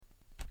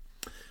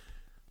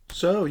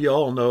So, you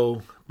all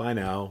know by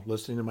now,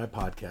 listening to my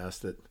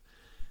podcast, that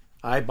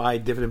I buy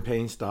dividend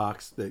paying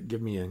stocks that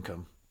give me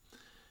income.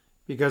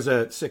 Because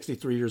at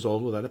 63 years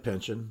old without a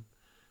pension,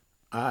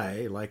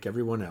 I, like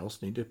everyone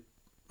else, need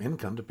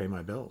income to pay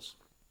my bills.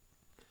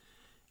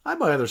 I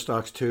buy other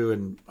stocks too,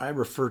 and I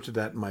refer to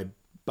that in my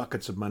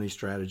buckets of money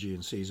strategy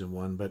in season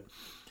one. But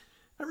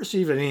I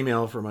received an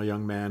email from a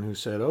young man who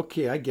said,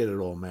 "Okay, I get it,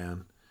 old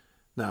man."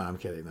 No, I'm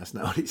kidding. That's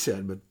not what he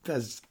said, but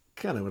that's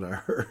kind of what I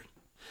heard.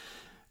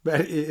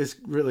 But it's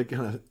really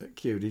kind of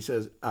cute. He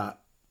says,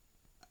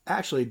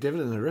 actually,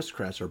 dividend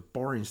aristocrats are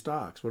boring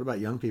stocks. What about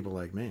young people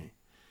like me?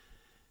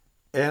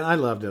 And I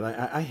loved it.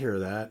 I hear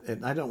that.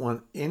 And I don't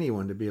want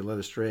anyone to be led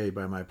astray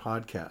by my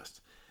podcast.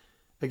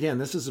 Again,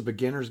 this is a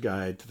beginner's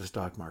guide to the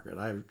stock market.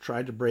 I've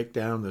tried to break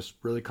down this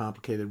really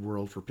complicated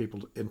world for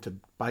people into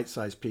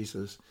bite-sized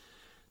pieces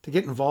to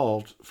get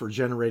involved for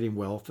generating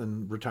wealth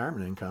and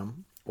retirement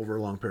income over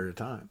a long period of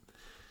time.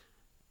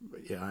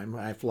 Yeah,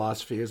 my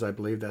philosophy is I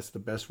believe that's the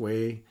best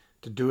way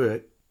to do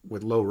it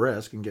with low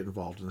risk and get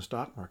involved in the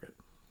stock market.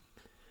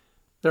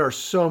 There are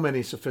so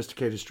many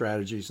sophisticated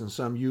strategies, and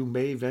some you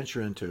may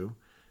venture into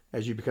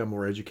as you become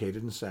more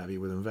educated and savvy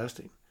with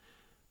investing.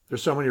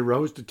 There's so many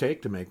roads to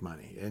take to make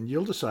money, and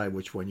you'll decide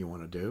which one you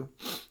want to do.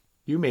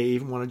 You may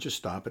even want to just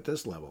stop at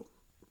this level.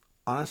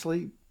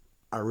 Honestly,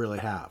 I really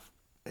have.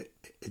 It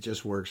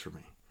just works for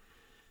me.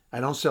 I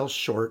don't sell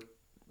short.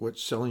 What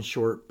selling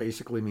short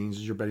basically means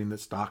is you're betting that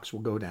stocks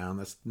will go down.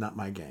 That's not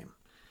my game.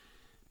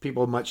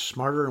 People much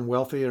smarter and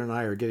wealthier than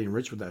I are getting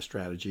rich with that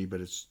strategy, but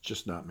it's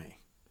just not me.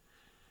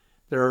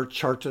 There are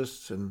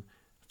chartists and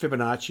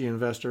Fibonacci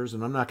investors,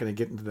 and I'm not going to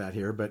get into that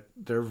here, but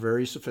they're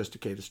very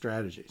sophisticated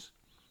strategies.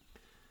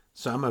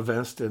 Some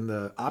invest in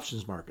the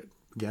options market.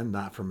 Again,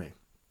 not for me.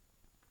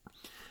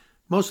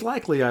 Most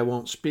likely I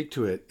won't speak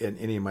to it in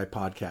any of my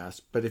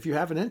podcasts, but if you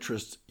have an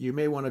interest, you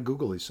may want to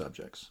Google these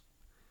subjects.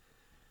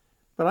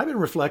 But I've been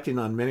reflecting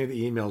on many of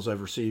the emails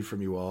I've received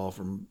from you all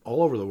from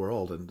all over the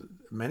world, and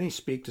many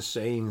speak to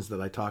sayings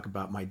that I talk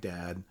about my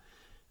dad,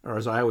 or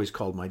as I always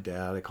called my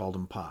dad, I called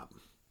him Pop.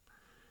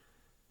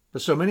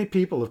 But so many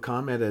people have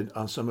commented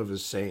on some of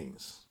his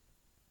sayings.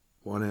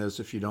 One is,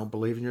 if you don't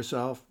believe in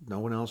yourself, no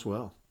one else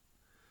will.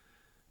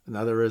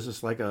 Another is,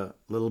 it's like a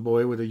little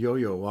boy with a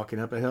yo-yo walking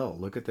up a hill.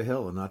 Look at the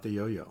hill and not the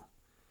yo-yo.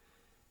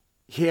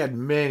 He had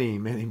many,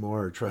 many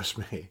more, trust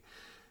me.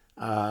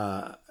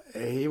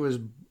 He was,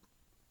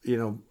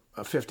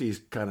 a 50s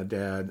kind of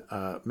dad.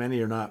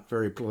 Many are not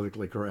very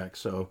politically correct.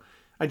 So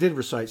I did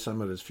recite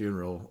some at his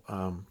funeral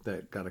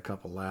that got a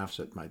couple laughs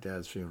at my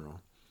dad's funeral.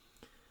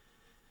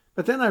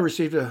 But then I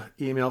received an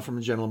email from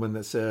a gentleman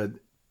that said,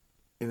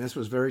 and this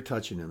was very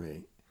touching to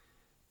me,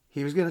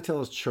 he was going to tell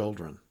his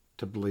children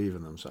to believe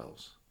in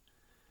themselves.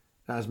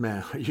 And I was,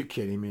 man, are you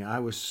kidding me? I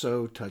was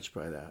so touched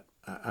by that.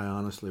 I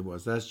honestly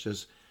was. It's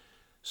just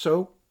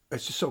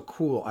so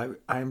cool.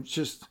 I'm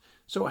just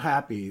so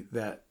happy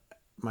that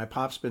my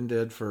pop's been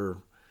dead for,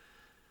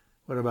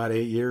 about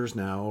 8 years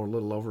now, or a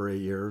little over 8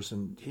 years,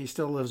 and he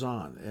still lives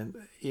on. And,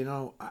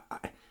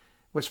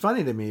 what's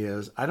funny to me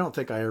is I don't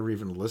think I ever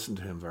even listened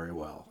to him very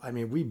well. I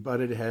mean, we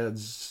butted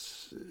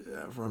heads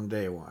from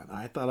day one.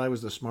 I thought I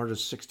was the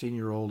smartest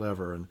 16-year-old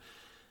ever, and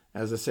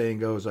as the saying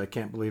goes, I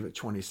can't believe at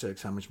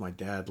 26 how much my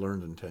dad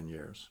learned in 10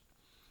 years.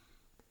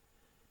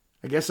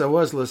 I guess I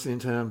was listening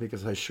to him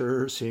because I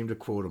sure seem to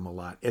quote him a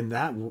lot. And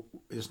that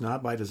is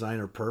not by design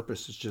or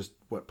purpose. It's just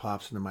what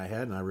pops into my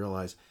head. And I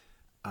realize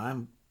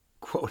I'm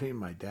quoting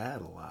my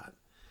dad a lot.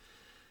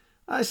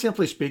 I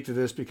simply speak to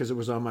this because it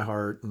was on my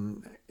heart.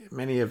 And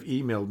many have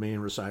emailed me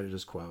and recited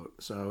his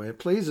quote. So it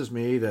pleases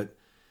me that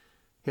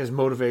his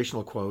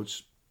motivational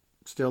quotes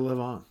still live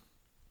on.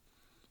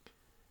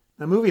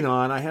 Now, moving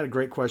on, I had a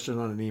great question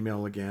on an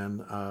email again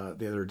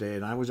the other day,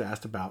 and I was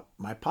asked about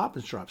my pop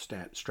and drop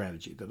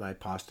strategy that I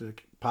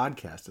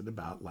podcasted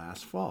about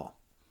last fall.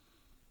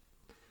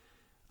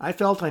 I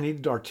felt I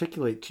needed to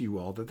articulate to you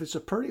all that it's a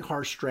pretty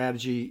harsh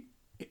strategy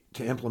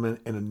to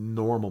implement in a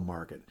normal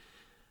market.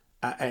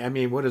 I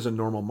mean, what is a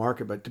normal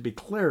market? But to be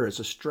clear, it's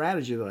a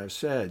strategy that I've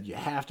said you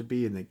have to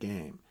be in the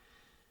game.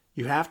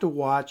 You have to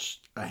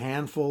watch a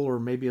handful or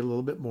maybe a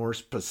little bit more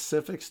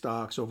specific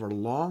stocks over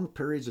long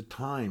periods of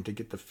time to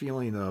get the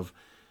feeling of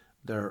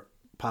their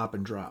pop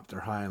and drop,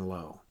 their high and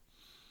low.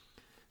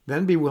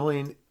 Then be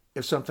willing,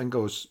 if something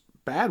goes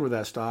bad with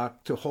that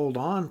stock, to hold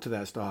on to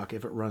that stock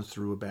if it runs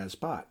through a bad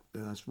spot.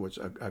 And that's what's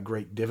a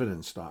great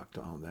dividend stock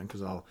to own then,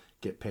 because I'll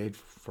get paid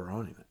for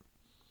owning it.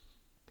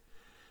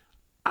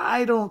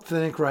 I don't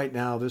think right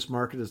now this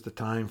market is the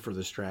time for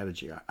the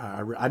strategy.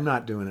 I'm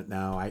not doing it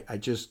now. I'm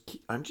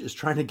just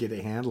trying to get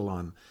a handle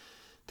on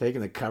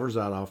taking the covers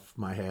out off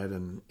my head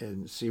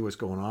and see what's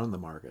going on in the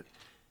market.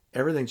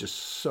 Everything's just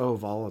so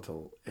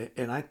volatile.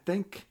 And I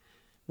think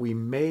we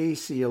may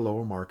see a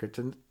lower market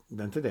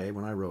than today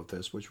when I wrote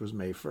this, which was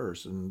May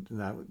 1st. And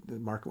the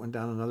market went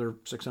down another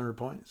 600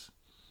 points.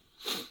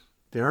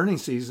 The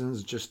earnings season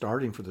is just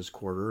starting for this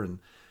quarter, and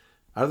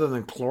other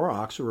than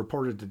Clorox, who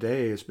reported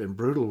today, it's been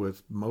brutal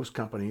with most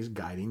companies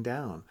guiding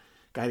down.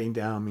 Guiding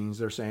down means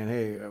they're saying,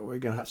 hey, we're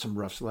going to have some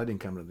rough sledding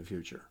coming in the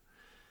future.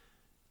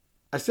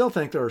 I still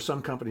think there are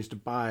some companies to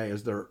buy,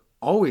 as there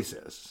always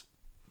is.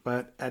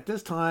 But at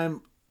this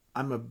time,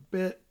 I'm a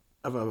bit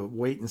of a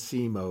wait and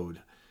see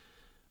mode.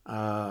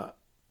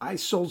 I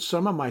sold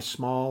some of my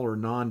small or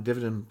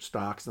non-dividend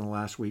stocks in the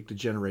last week to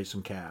generate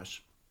some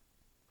cash.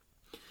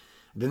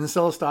 Didn't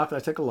sell a stock that I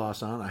took a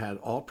loss on. I had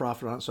all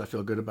profit on it, so I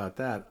feel good about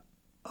that.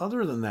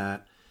 Other than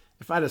that,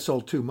 if I'd have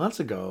sold 2 months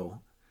ago,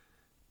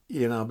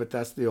 but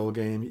that's the old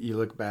game. You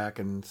look back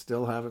and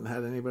still haven't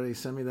had anybody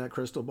send me that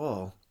crystal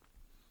ball.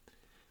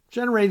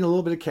 Generating a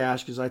little bit of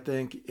cash because I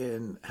think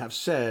and have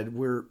said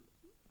we're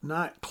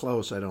not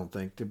close, I don't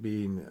think, to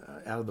being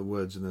out of the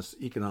woods in this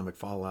economic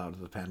fallout of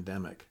the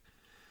pandemic.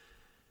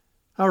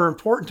 However,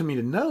 important to me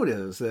to note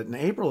is that in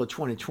April of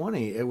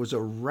 2020, it was a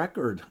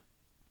record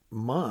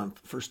month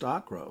for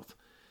stock growth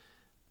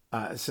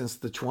since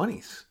the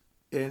 20s.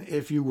 And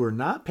if you were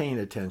not paying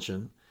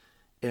attention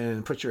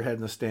and put your head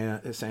in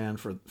the sand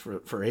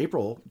for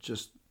April,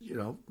 just,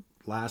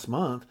 last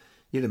month,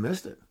 you'd have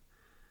missed it.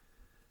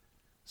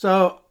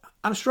 So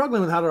I'm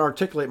struggling with how to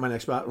articulate my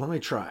next thought. Let me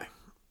try.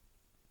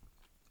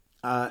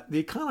 The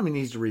economy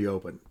needs to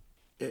reopen,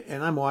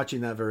 and I'm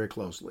watching that very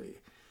closely.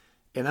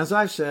 And as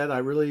I've said, I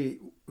really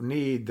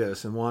need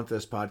this and want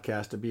this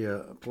podcast to be a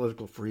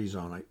political free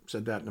zone. I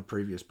said that in a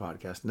previous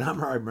podcast. Now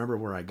I remember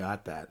where I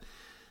got that.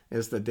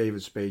 It's the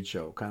David Spade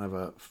Show, kind of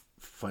a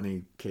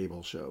funny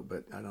cable show,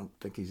 but I don't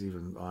think he's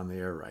even on the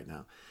air right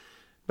now.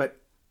 But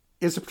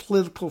it's a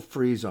political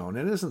free zone.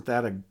 And isn't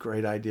that a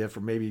great idea for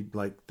maybe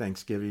like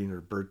Thanksgiving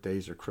or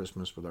birthdays or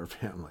Christmas with our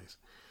families?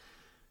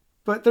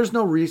 But there's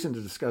no reason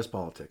to discuss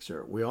politics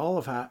here. We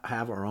all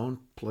have our own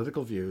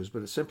political views,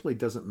 but it simply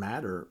doesn't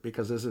matter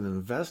because as an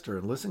investor,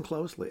 and listen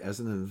closely, as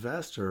an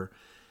investor,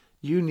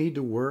 you need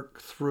to work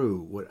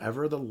through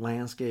whatever the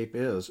landscape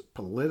is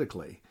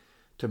politically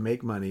to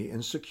make money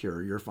and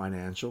secure your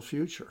financial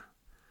future.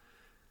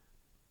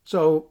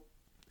 So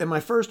in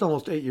my first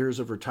almost 8 years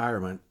of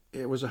retirement,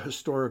 it was a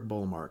historic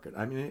bull market.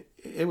 I mean,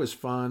 it was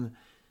fun.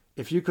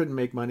 If you couldn't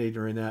make money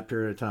during that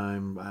period of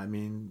time, I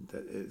mean,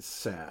 it's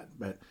sad,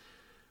 but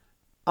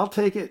I'll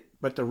take it.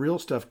 But the real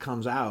stuff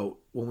comes out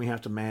when we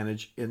have to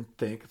manage and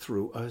think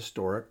through a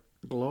historic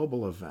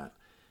global event.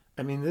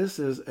 I mean, this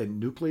is a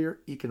nuclear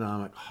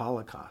economic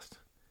holocaust.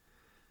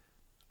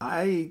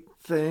 I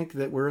think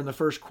that we're in the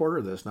first quarter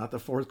of this, not the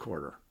fourth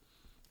quarter.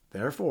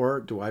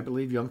 Therefore, do I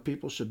believe young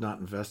people should not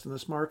invest in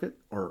this market,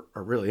 or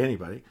really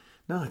anybody?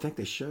 No, I think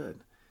they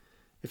should.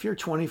 If you're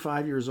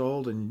 25 years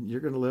old and you're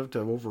going to live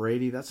to over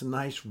 80, that's a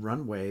nice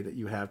runway that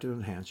you have to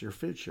enhance your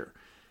future.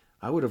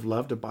 I would have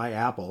loved to buy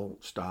Apple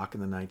stock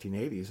in the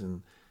 1980s,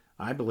 and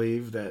I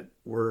believe that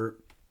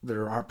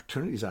there are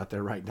opportunities out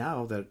there right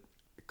now that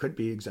could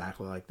be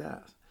exactly like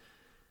that.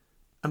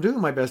 I'm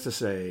doing my best to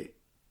say,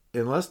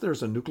 unless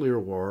there's a nuclear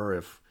war,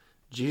 if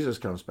Jesus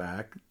comes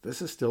back,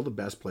 this is still the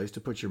best place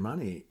to put your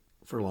money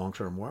for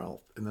long-term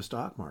wealth in the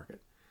stock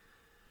market.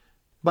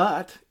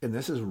 But, and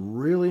this is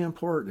really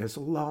important, it's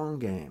a long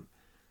game.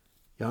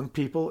 Young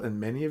people, and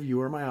many of you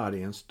are my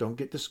audience, don't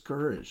get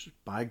discouraged.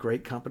 Buy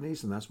great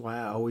companies, and that's why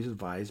I always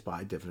advise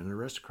buy dividend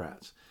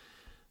aristocrats.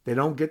 They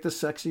don't get the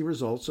sexy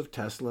results of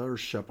Tesla or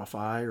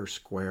Shopify or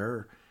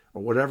Square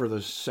or whatever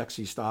the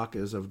sexy stock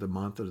is of the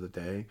month or the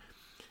day.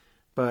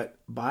 But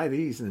buy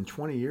these, and in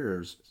 20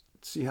 years,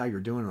 see how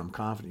you're doing, and I'm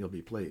confident you'll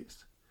be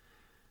pleased.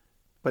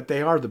 But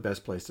they are the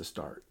best place to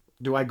start.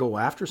 Do I go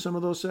after some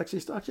of those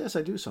sexy stocks? Yes,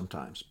 I do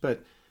sometimes,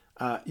 but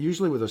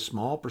usually with a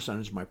small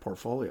percentage of my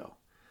portfolio.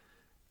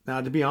 Now,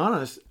 to be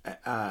honest,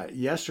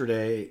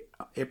 yesterday,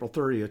 April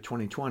 30th,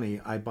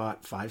 2020, I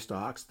bought 5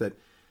 stocks that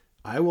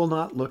I will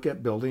not look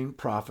at building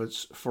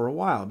profits for a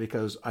while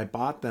because I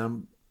bought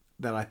them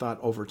that I thought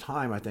over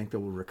time I think they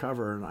will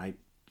recover, and I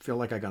feel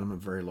like I got them at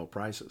very low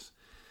prices.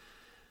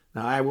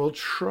 Now, I will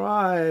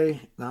try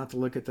not to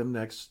look at them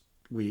next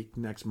week,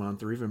 next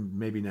month, or even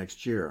maybe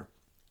next year.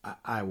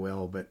 I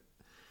will, but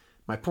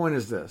my point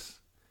is this.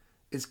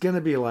 It's going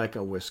to be like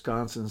a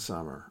Wisconsin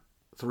summer,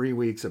 3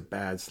 weeks of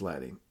bad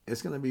sledding.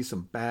 It's going to be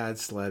some bad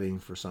sledding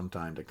for some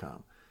time to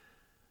come.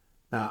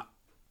 Now,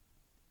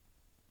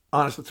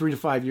 honestly, 3 to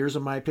 5 years,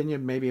 in my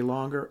opinion, maybe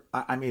longer.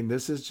 I mean,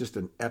 this is just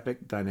an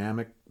epic,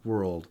 dynamic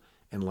world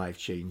and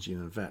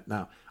life-changing event.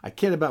 Now, I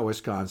kid about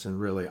Wisconsin,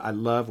 really. I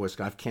love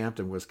Wisconsin. I've camped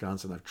in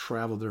Wisconsin. I've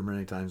traveled there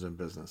many times in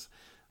business.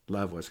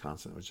 Love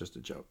Wisconsin. It was just a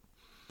joke.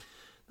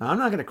 Now, I'm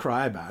not going to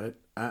cry about it.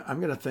 I'm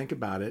going to think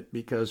about it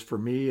because for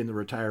me and the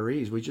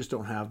retirees, we just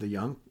don't have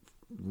the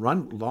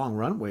long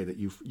runway that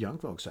you young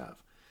folks have.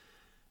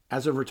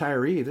 As a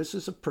retiree, this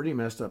is a pretty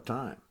messed up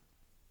time.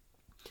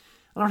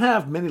 I don't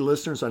have many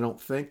listeners, I don't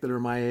think, that are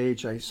my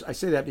age. I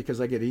say that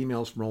because I get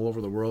emails from all over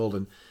the world,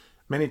 and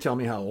many tell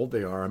me how old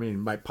they are. I mean,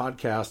 my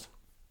podcast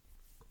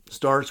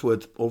starts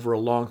with over a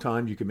long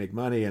time you can make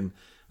money, and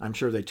I'm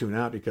sure they tune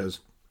out because,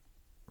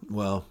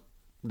 well,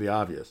 the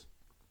obvious.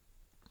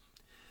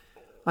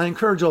 I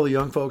encourage all the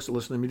young folks that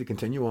listen to me to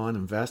continue on,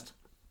 invest,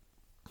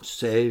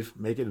 save,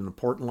 make it an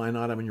important line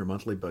item in your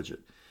monthly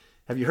budget.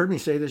 Have you heard me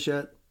say this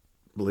yet?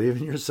 Believe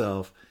in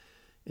yourself.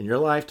 In your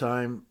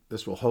lifetime,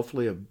 this will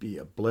hopefully be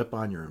a blip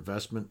on your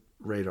investment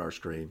radar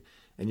screen.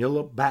 And you'll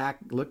look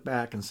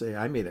back and say,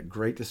 I made a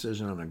great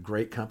decision on a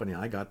great company.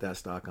 I got that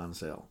stock on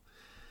sale.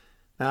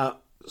 Now,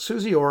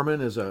 Susie Orman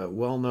is a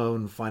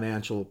well-known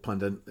financial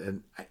pundit,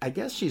 and I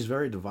guess she's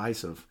very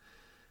divisive.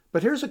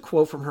 But here's a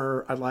quote from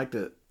her I'd like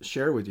to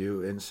share with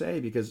you and say,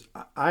 because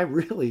I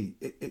really,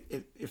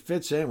 it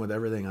fits in with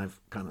everything I've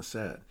kind of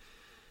said.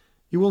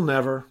 You will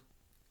never,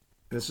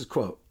 this is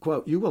quote,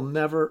 you will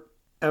never,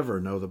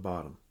 ever know the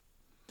bottom.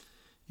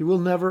 You will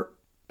never,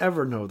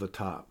 ever know the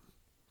top.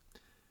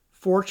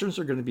 Fortunes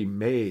are going to be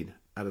made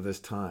out of this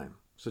time.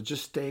 So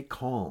just stay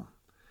calm.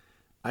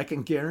 I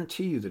can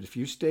guarantee you that if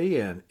you stay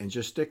in and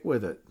just stick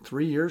with it,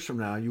 3 years from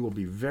now, you will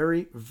be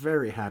very,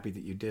 very happy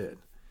that you did.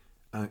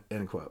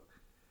 End quote.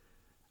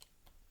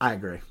 I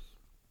agree.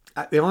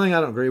 The only thing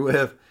I don't agree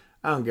with,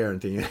 I don't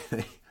guarantee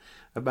anything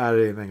about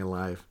anything in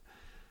life.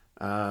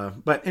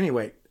 But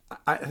anyway,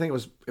 I think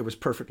it was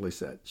perfectly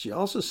said. She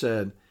also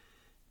said,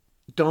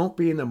 don't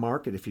be in the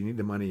market if you need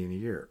the money in a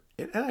year.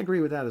 And I agree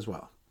with that as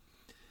well.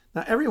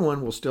 Now,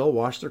 everyone will still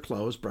wash their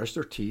clothes, brush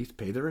their teeth,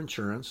 pay their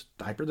insurance,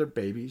 diaper their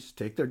babies,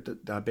 take their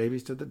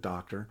babies to the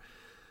doctor.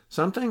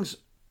 Some things,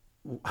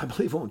 I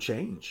believe, won't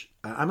change.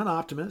 I'm an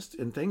optimist,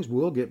 and things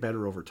will get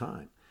better over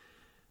time.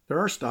 There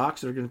are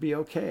stocks that are going to be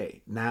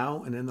okay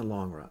now and in the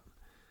long run.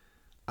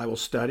 I will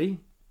study.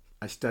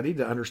 I study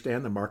to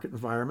understand the market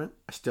environment.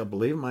 I still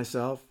believe in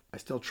myself. I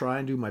still try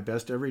and do my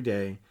best every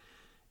day.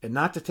 And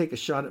not to take a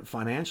shot at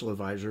financial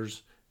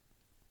advisors,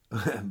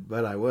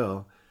 but I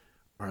will.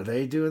 Are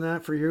they doing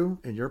that for you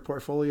in your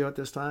portfolio at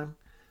this time?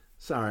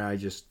 Sorry, I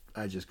just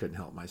couldn't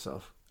help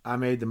myself. I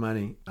made the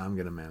money. I'm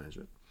going to manage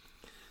it.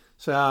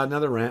 So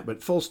another rant,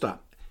 but full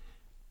stop.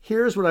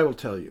 Here's what I will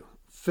tell you.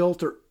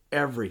 Filter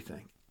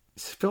everything.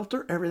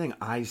 Filter everything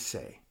I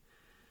say.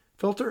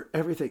 Filter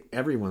everything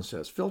everyone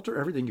says. Filter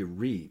everything you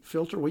read.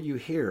 Filter what you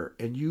hear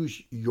and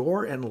use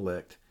your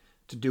intellect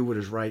to do what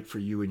is right for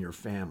you and your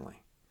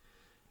family.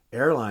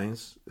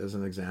 Airlines, as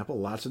an example,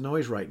 lots of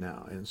noise right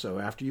now. And so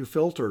after you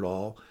filter it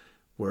all,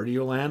 where do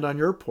you land on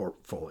your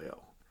portfolio?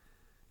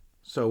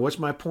 So what's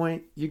my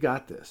point? You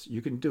got this.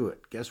 You can do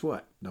it. Guess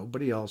what?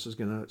 Nobody else is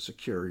going to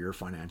secure your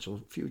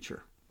financial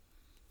future.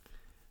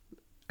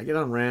 I get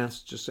on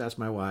rants, just ask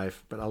my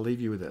wife, but I'll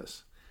leave you with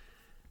this.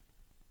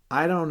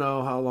 I don't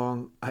know how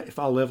long, if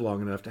I'll live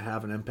long enough to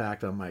have an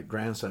impact on my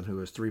grandson,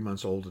 who is 3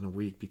 months old in a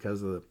week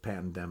because of the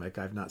pandemic.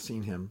 I've not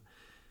seen him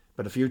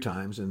but a few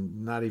times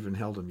and not even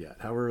held him yet.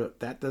 However,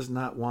 that does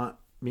not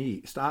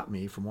stop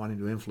me from wanting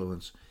to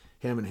influence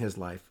him and his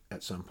life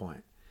at some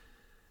point.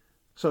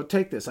 So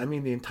take this. I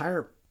mean, the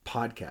entire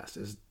podcast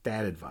is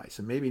dad advice,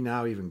 and maybe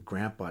now even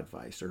grandpa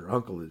advice or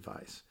uncle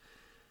advice.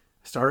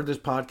 I started this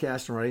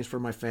podcast and writings for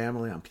my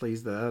family. I'm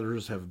pleased that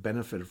others have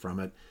benefited from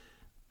it.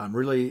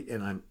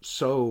 I'm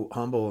so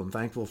humble and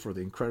thankful for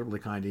the incredibly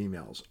kind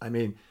emails. I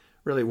mean,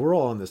 really, we're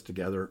all in this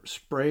together.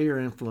 Spray your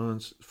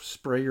influence,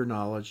 spray your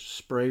knowledge,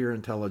 spray your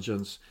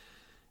intelligence,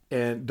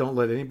 and don't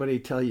let anybody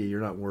tell you you're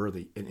not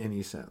worthy in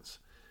any sense.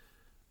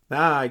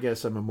 Now, I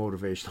guess I'm a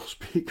motivational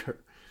speaker.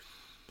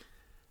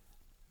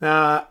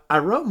 Now, I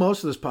wrote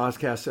most of this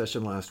podcast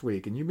session last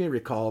week, and you may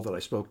recall that I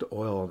spoke to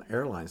oil and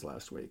airlines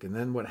last week. And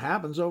then what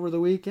happens over the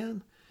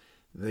weekend?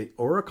 The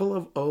Oracle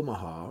of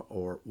Omaha,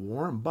 or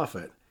Warren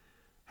Buffett,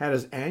 had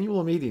his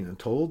annual meeting and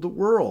told the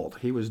world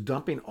he was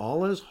dumping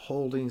all his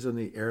holdings in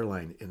the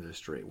airline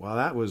industry. Well,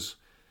 that was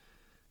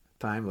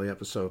a timely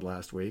episode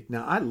last week.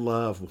 Now, I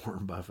love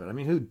Warren Buffett. I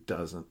mean, who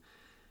doesn't?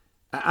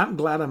 I'm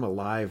glad I'm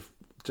alive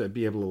to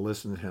be able to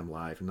listen to him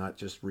live and not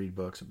just read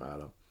books about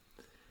him.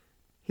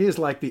 He is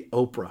like the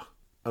Oprah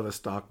of the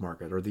stock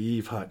market, or the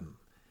Eve Hutton.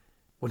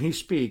 When he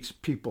speaks,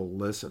 people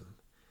listen.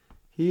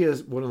 He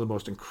is one of the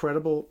most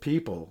incredible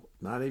people,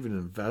 not even an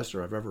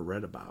investor, I've ever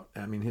read about.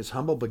 I mean, his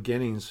humble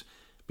beginnings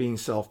being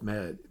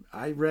self-made.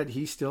 I read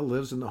he still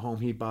lives in the home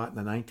he bought in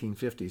the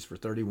 1950s for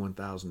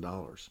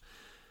 $31,000.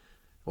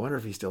 I wonder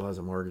if he still has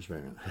a mortgage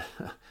payment.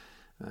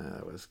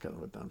 That was kind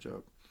of a dumb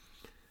joke.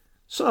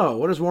 So,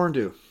 what does Warren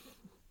do?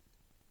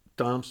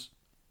 Dumps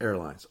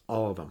airlines,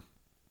 all of them.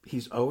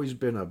 He's always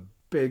been a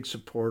big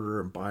supporter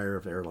and buyer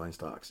of airline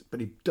stocks, but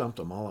he dumped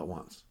them all at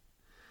once.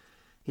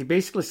 He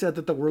basically said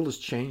that the world has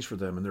changed for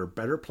them and there are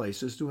better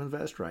places to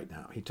invest right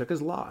now. He took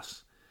his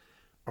loss.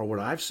 Or what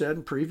I've said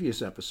in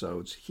previous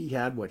episodes, he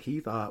had what he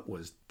thought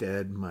was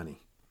dead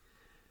money.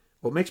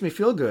 What makes me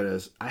feel good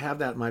is I have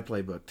that in my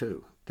playbook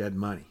too, dead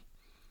money.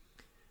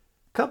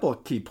 A couple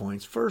of key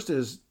points. First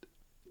is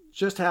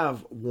just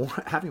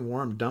having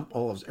Warren dump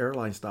all of his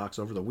airline stocks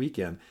over the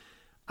weekend.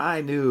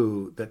 I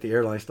knew that the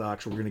airline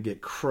stocks were going to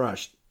get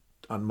crushed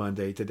on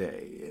Monday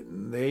today,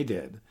 and they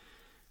did.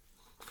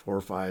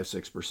 4, 5,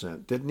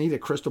 6%. Didn't need a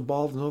crystal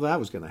ball to know that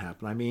was going to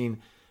happen. I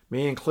mean,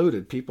 me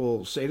included,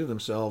 people say to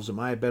themselves, am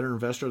I a better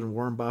investor than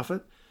Warren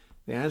Buffett?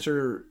 The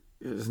answer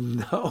is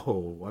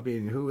no. I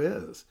mean, who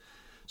is?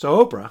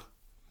 So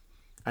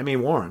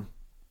Warren,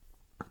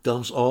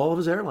 dumps all of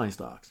his airline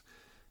stocks.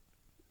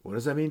 What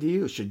does that mean to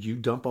you? Should you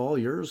dump all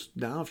yours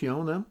now if you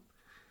own them?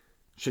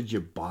 Should you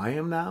buy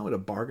them now at a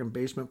bargain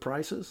basement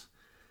prices?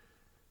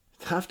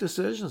 Tough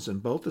decisions,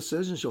 and both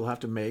decisions you'll have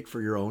to make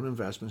for your own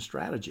investment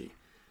strategy.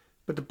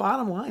 But the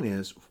bottom line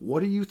is,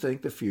 what do you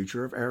think the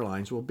future of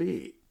airlines will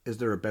be? Is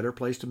there a better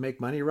place to make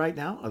money right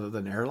now other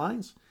than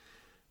airlines?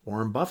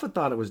 Warren Buffett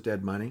thought it was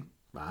dead money.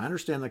 I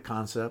understand the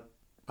concept.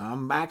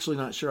 I'm actually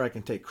not sure I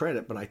can take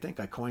credit, but I think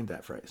I coined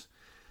that phrase.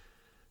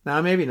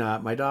 Now, maybe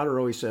not. My daughter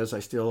always says I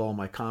steal all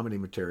my comedy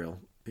material,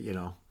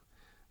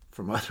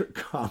 from other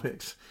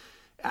comics.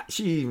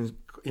 She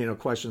even,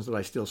 questions that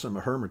I steal some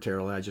of her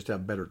material. I just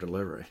have better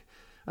delivery.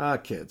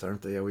 Kids,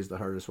 aren't they always the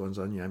hardest ones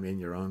on you? I mean,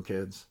 your own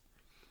kids.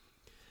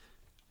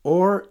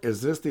 Or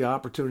is this the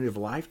opportunity of a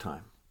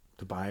lifetime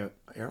to buy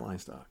airline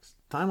stocks?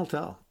 Time will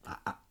tell.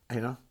 I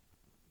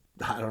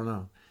don't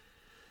know.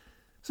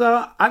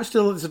 So I'm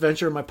still at this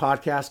adventure in my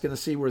podcast, going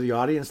to see where the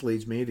audience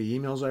leads me, the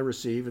emails I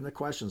receive, and the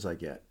questions I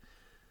get.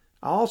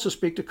 I'll also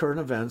speak to current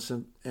events,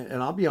 and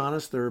I'll be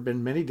honest, there have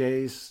been many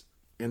days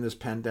in this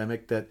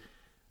pandemic that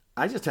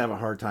I just have a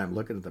hard time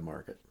looking at the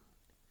market.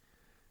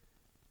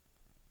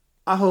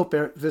 I hope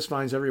this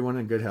finds everyone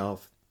in good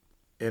health.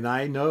 And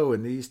I know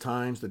in these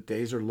times the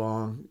days are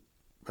long,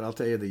 but I'll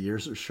tell you the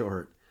years are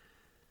short.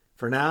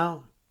 For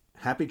now,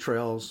 happy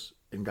trails,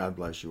 and God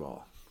bless you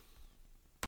all.